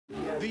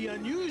The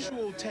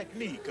unusual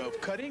technique of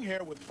cutting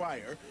hair with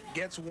fire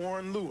gets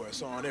Warren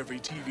Lewis on every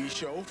TV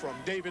show, from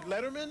David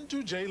Letterman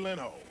to Jay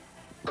Leno.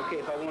 Okay,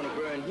 if I want to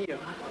burn here,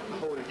 I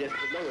hold it just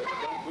below it.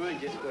 Don't burn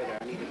just where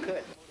I need to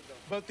cut.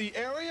 But the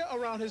area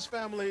around his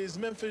family's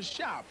Memphis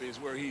shop is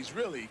where he's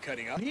really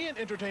cutting up. He and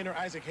entertainer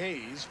Isaac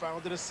Hayes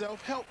founded a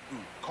self-help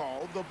group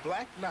called the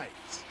Black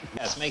Knights.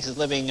 Yes, makes his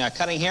living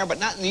cutting hair, but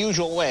not in the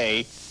usual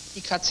way.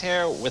 He cuts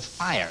hair with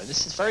fire.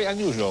 This is very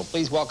unusual.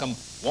 Please welcome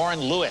Warren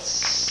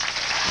Lewis.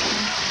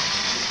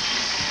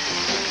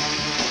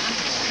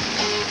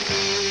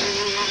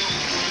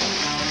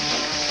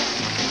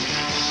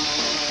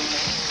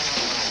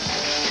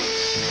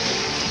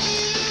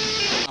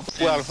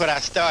 Well, when I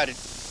started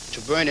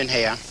to burning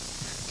hair,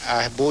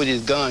 I bought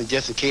these guns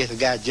just in case a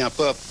guy jump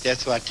up.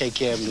 That's why I take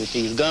care of him with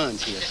these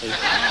guns here. See?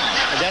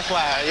 That's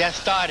why I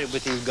started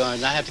with these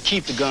guns. I have to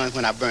keep the guns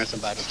when I burn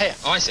somebody's hair.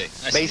 Oh, I see.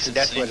 Basically,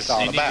 that's what it's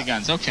all about. You need the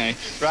guns, okay.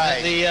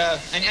 Right.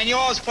 And you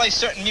always play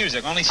certain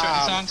music, only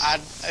certain songs?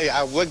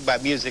 I work by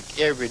music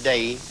every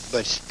day,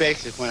 but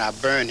especially when I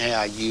burn hair,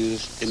 I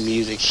use the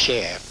music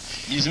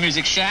shaft. Use the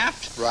music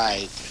shaft?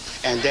 Right.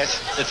 And that's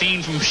the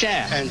theme from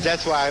Shaft. And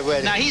that's why I wear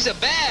it. Now he's a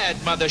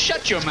bad mother.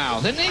 Shut your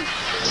mouth, isn't he?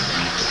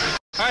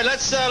 All right,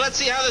 let's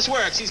see how this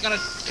works. He's gonna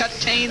cut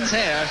Tane's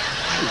hair.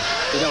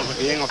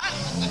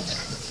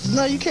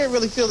 No, you can't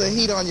really feel the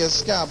heat on your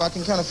scalp. I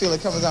can kind of feel it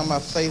coming down my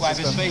face. Wipe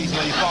his face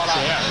when you fall out.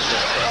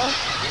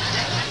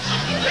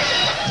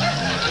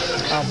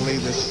 I don't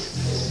believe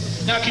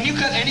this. Now, can you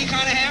cut any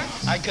kind of hair?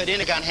 I cut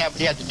any kind of hair,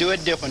 but you have to do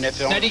it different.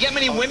 Now, do you get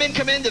many women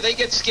come in? Do they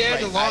get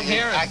scared of long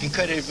hair? I can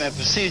cut it in a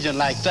precision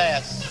like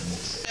that.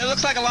 It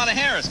looks like a lot of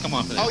hair has come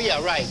off of this. Oh, yeah,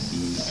 right.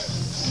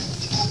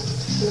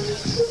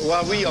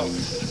 Well, we'll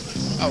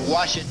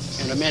wash it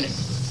in a minute.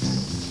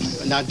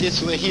 Now,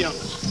 this way here.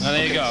 Oh,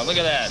 there you go. Look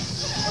at that.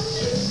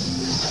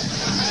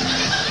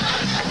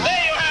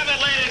 There you have it,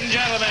 ladies and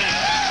gentlemen.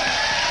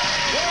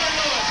 Warren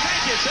Lewis.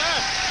 Thank you, sir.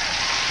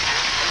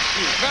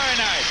 Very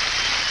nice.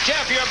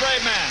 Jeff, you're a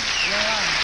brave man. Yeah.